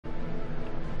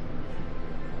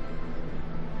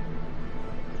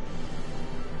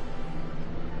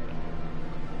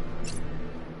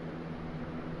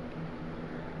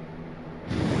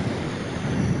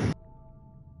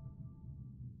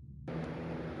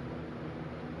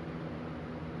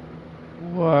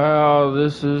Wow,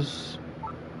 this is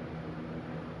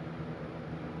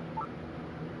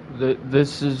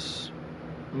this is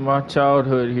my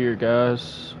childhood here,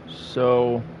 guys.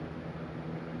 So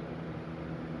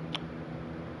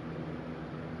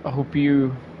I hope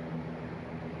you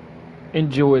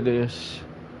enjoy this.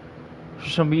 For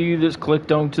some of you that's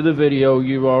clicked onto the video,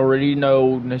 you already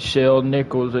know Nichelle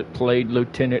Nichols that played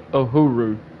Lieutenant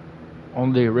Uhuru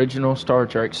on the original Star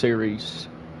Trek series.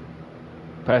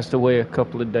 Passed away a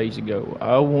couple of days ago.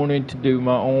 I wanted to do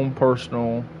my own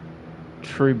personal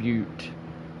tribute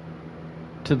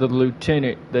to the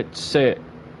lieutenant that sat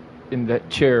in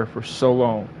that chair for so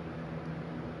long.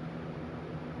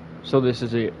 So this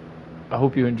is it. I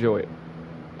hope you enjoy it.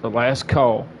 The last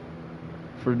call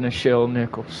for Nichelle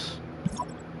Nichols.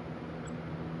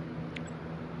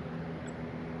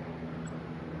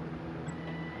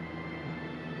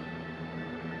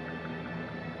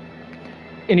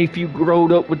 And if you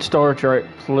growed up with Star Trek,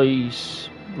 please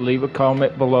leave a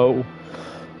comment below.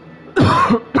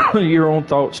 Your own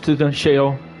thoughts to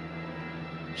Nichelle.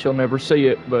 She'll never see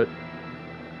it, but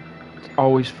it's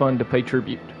always fun to pay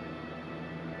tribute.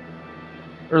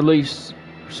 Or at least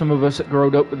some of us that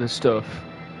growed up with this stuff.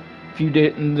 If you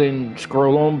didn't, then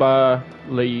scroll on by,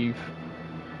 leave.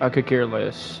 I could care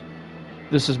less.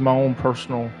 This is my own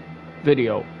personal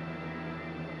video.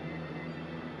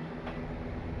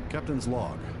 Captain's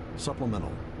log.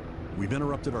 Supplemental. We've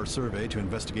interrupted our survey to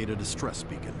investigate a distress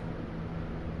beacon.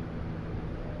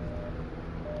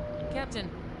 Captain,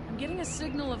 I'm getting a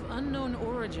signal of unknown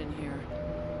origin here.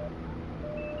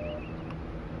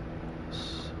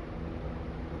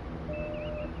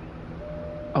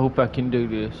 I hope I can do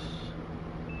this.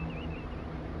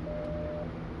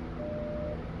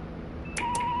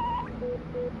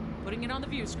 Putting it on the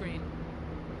view screen.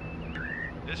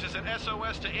 This is an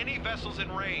SOS to any vessels in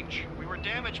range. We were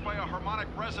damaged by a harmonic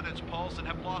resonance pulse and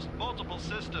have lost multiple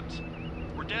systems.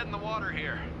 We're dead in the water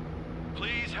here.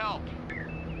 Please help.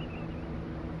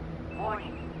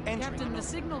 Warning. Captain, the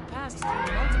signal passed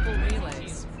through multiple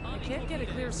relays. I can't get a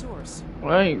clear source.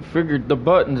 I ain't figured the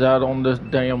buttons out on this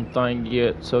damn thing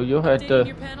yet, so you'll have Updating to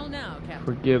your panel now, Captain.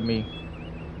 forgive me.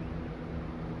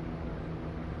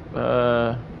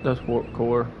 That's warp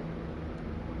core.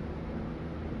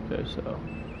 Okay, so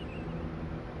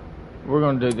we're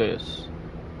gonna do this.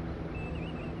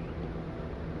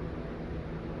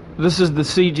 This is the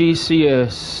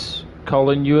CGCS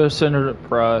calling U.S.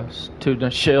 Enterprise to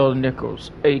Nichelle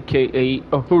Nichols, aka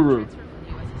Uhuru.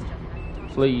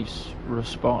 Please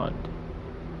respond.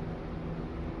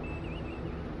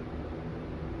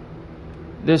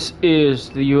 This is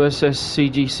the USS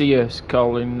CGCS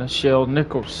calling Nichelle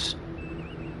Nichols,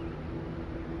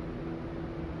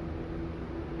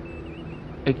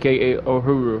 aka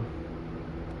Uhuru.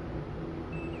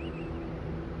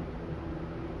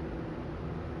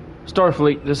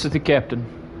 Starfleet, this is the captain.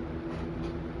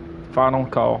 Final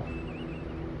call.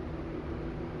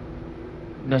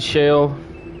 Nichelle.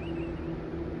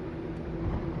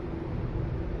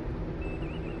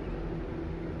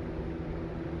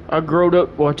 I growed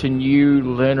up watching you,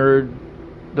 Leonard,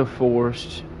 the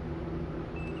Force,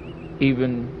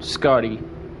 even Scotty.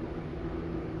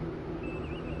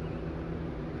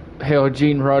 Hell,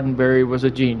 Gene Roddenberry was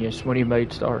a genius when he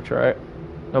made Star Trek.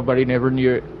 Nobody never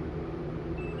knew it.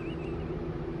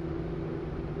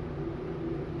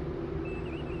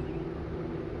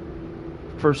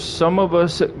 For some of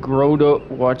us that growed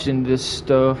up watching this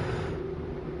stuff,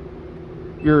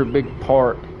 you're a big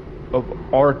part of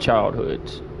our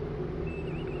childhoods.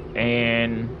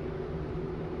 And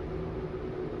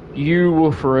you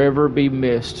will forever be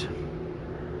missed.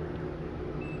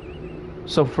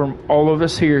 So from all of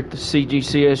us here at the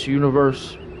CGCS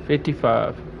Universe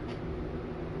 55,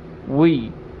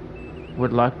 we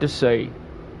would like to say,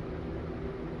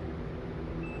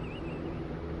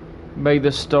 may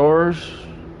the stars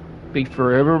be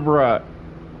forever bright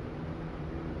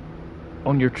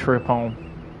on your trip home.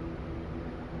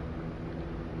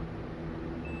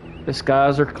 The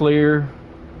skies are clear.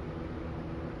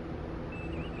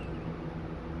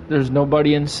 There's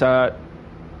nobody in sight.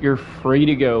 You're free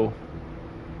to go.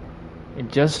 And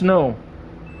just know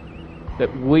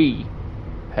that we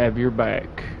have your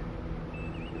back.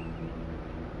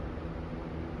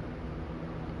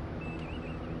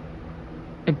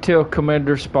 Until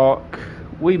Commander Spock,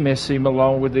 we miss him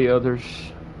along with the others.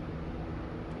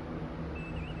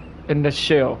 And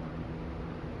Nichelle,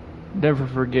 never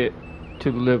forget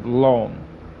to live long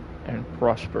and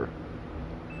prosper.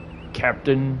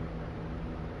 Captain,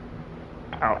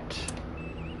 out.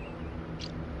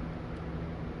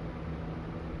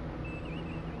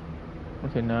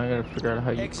 Okay, now I gotta figure out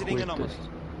how you Exiting quit anomaly. this.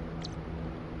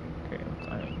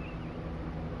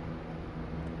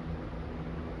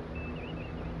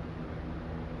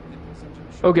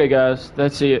 Okay, guys,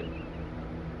 that's it.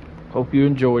 Hope you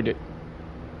enjoyed it.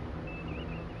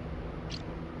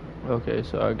 Okay,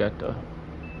 so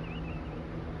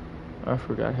I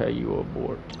forgot how you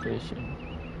abort fishing.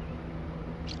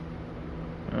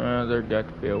 There got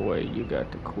to be a way you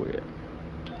got to quit.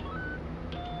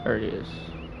 There it is.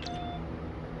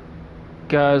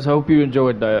 Guys, hope you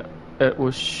enjoyed that. It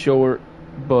was short,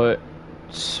 but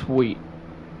sweet.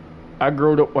 I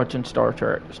grew up watching Star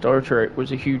Trek. Star Trek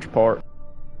was a huge part.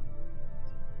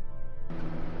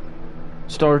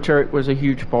 Star Trek was a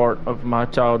huge part of my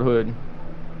childhood,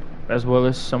 as well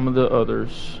as some of the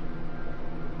others.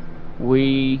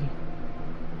 We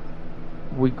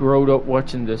grew up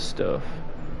watching this stuff,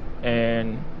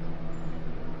 and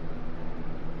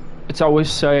it's always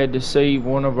sad to see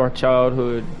one of our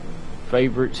childhood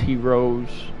favorites, heroes,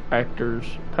 actors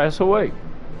pass away.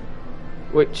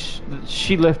 Which,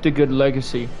 she left a good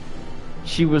legacy.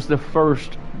 She was the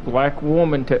first black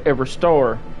woman to ever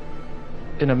star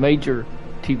in a major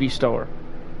TV star.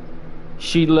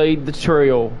 She laid the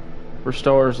trail for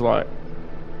stars like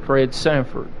Fred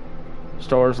Sanford,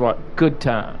 stars like Good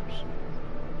Times,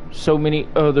 so many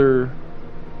other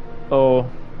I'm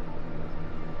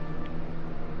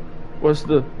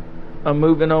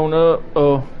moving on up,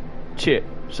 shit,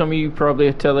 some of you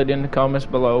probably tell it in the comments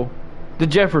below. The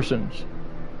Jeffersons.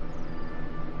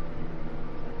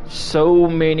 So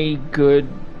many good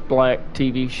black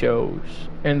TV shows,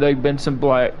 and they've been some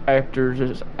black actors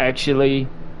that's actually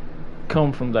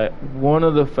come from that. One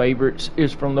of the favorites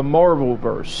is from the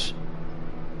Marvelverse.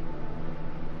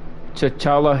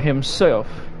 T'Challa himself.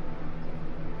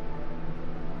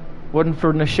 Wasn't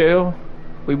for Nichelle,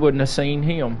 we wouldn't have seen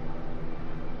him.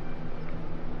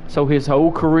 So his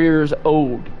whole career is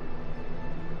owed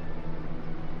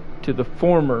to the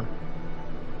former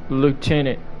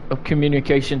Lieutenant of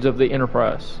Communications of the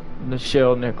Enterprise,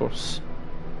 Nichelle Nichols.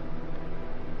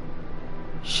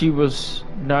 She was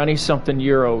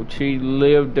 90-something-year-old. She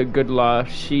lived a good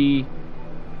life.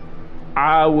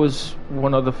 I was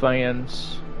one of the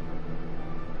fans.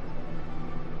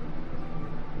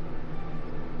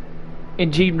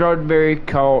 And Gene Roddenberry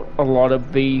caught a lot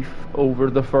of beef over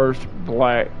the first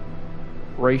black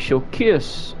racial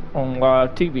kiss on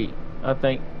live TV. I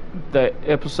think that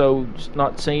episode's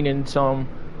not seen in some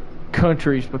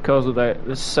countries because of that.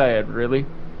 It's sad, really.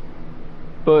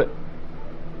 But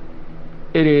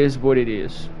it is what it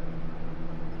is.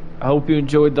 I hope you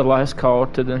enjoyed the last call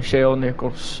to Nichelle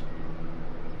Nichols.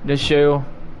 Nichelle,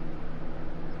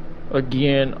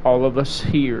 again, all of us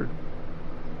here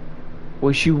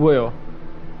wish you well.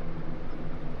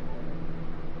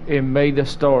 And may the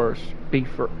stars be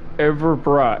forever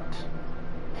bright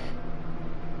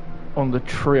on the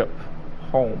trip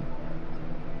home.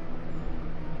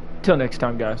 Till next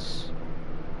time, guys.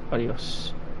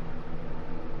 Adios.